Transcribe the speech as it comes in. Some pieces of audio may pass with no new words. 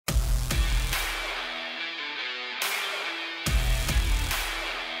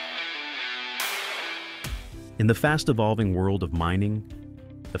In the fast-evolving world of mining,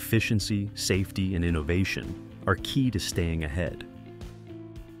 efficiency, safety, and innovation are key to staying ahead.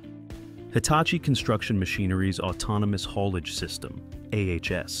 Hitachi Construction Machinery's autonomous haulage system,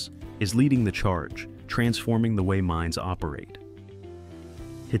 AHS, is leading the charge, transforming the way mines operate.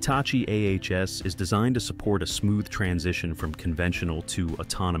 Hitachi AHS is designed to support a smooth transition from conventional to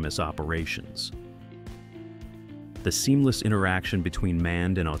autonomous operations. The seamless interaction between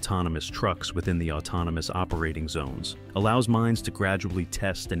manned and autonomous trucks within the autonomous operating zones allows mines to gradually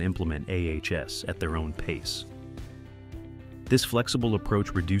test and implement AHS at their own pace. This flexible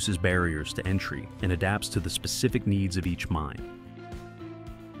approach reduces barriers to entry and adapts to the specific needs of each mine.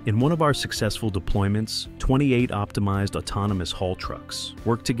 In one of our successful deployments, 28 optimized autonomous haul trucks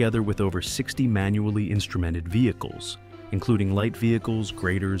work together with over 60 manually instrumented vehicles, including light vehicles,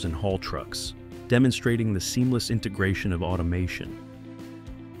 graders, and haul trucks, demonstrating the seamless integration of automation.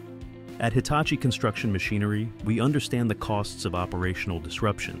 At Hitachi Construction Machinery, we understand the costs of operational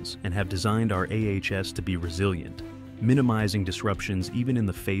disruptions and have designed our AHS to be resilient, minimizing disruptions even in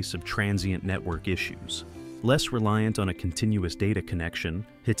the face of transient network issues. Less reliant on a continuous data connection,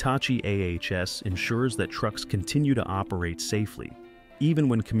 Hitachi AHS ensures that trucks continue to operate safely, even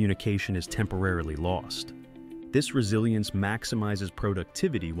when communication is temporarily lost. This resilience maximizes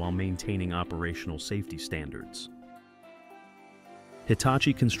productivity while maintaining operational safety standards.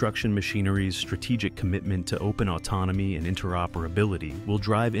 Hitachi Construction Machinery's strategic commitment to open autonomy and interoperability will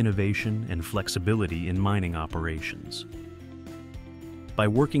drive innovation and flexibility in mining operations. By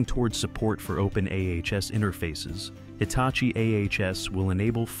working towards support for open AHS interfaces, Hitachi AHS will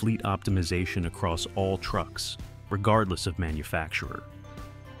enable fleet optimization across all trucks, regardless of manufacturer.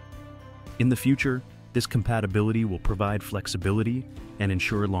 In the future, this compatibility will provide flexibility and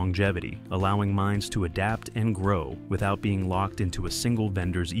ensure longevity, allowing mines to adapt and grow without being locked into a single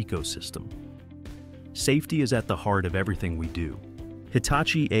vendor's ecosystem. Safety is at the heart of everything we do.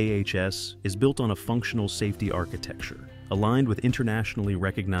 Hitachi AHS is built on a functional safety architecture, aligned with internationally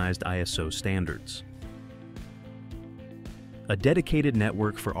recognized ISO standards. A dedicated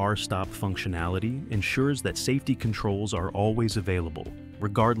network for R-stop functionality ensures that safety controls are always available,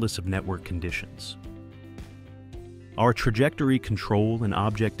 regardless of network conditions. Our trajectory control and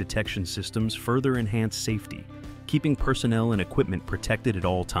object detection systems further enhance safety, keeping personnel and equipment protected at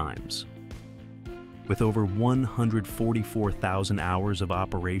all times. With over 144,000 hours of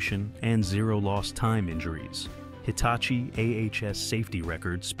operation and zero lost time injuries, Hitachi AHS safety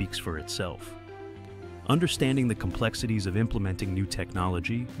record speaks for itself. Understanding the complexities of implementing new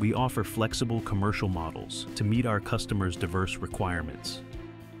technology, we offer flexible commercial models to meet our customers' diverse requirements.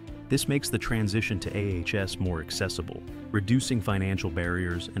 This makes the transition to AHS more accessible, reducing financial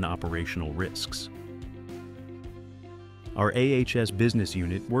barriers and operational risks. Our AHS business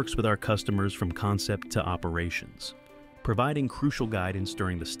unit works with our customers from concept to operations, providing crucial guidance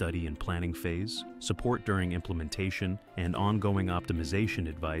during the study and planning phase, support during implementation, and ongoing optimization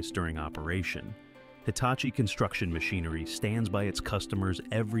advice during operation. Hitachi Construction Machinery stands by its customers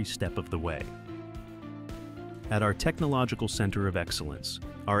every step of the way. At our Technological Center of Excellence,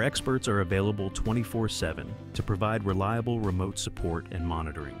 our experts are available 24/7 to provide reliable remote support and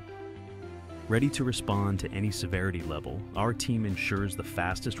monitoring. Ready to respond to any severity level, our team ensures the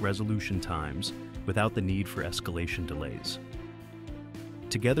fastest resolution times without the need for escalation delays.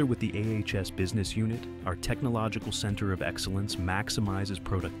 Together with the AHS business unit, our Technological Center of Excellence maximizes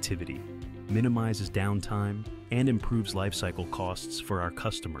productivity, minimizes downtime, and improves lifecycle costs for our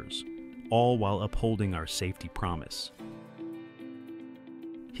customers, all while upholding our safety promise.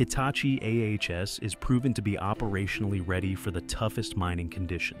 Hitachi AHS is proven to be operationally ready for the toughest mining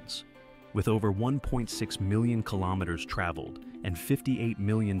conditions. With over 1.6 million kilometers traveled and 58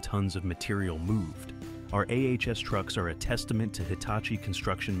 million tons of material moved, our AHS trucks are a testament to Hitachi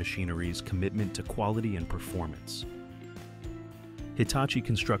Construction Machinery's commitment to quality and performance. Hitachi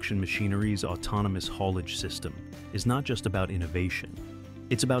Construction Machinery's autonomous haulage system is not just about innovation.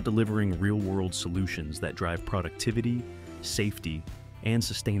 It's about delivering real-world solutions that drive productivity, safety, and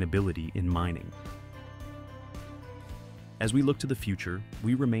sustainability in mining. As we look to the future,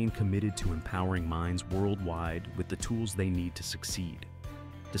 we remain committed to empowering mines worldwide with the tools they need to succeed.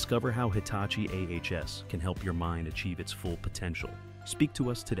 Discover how Hitachi AHS can help your mine achieve its full potential. Speak to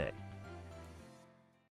us today.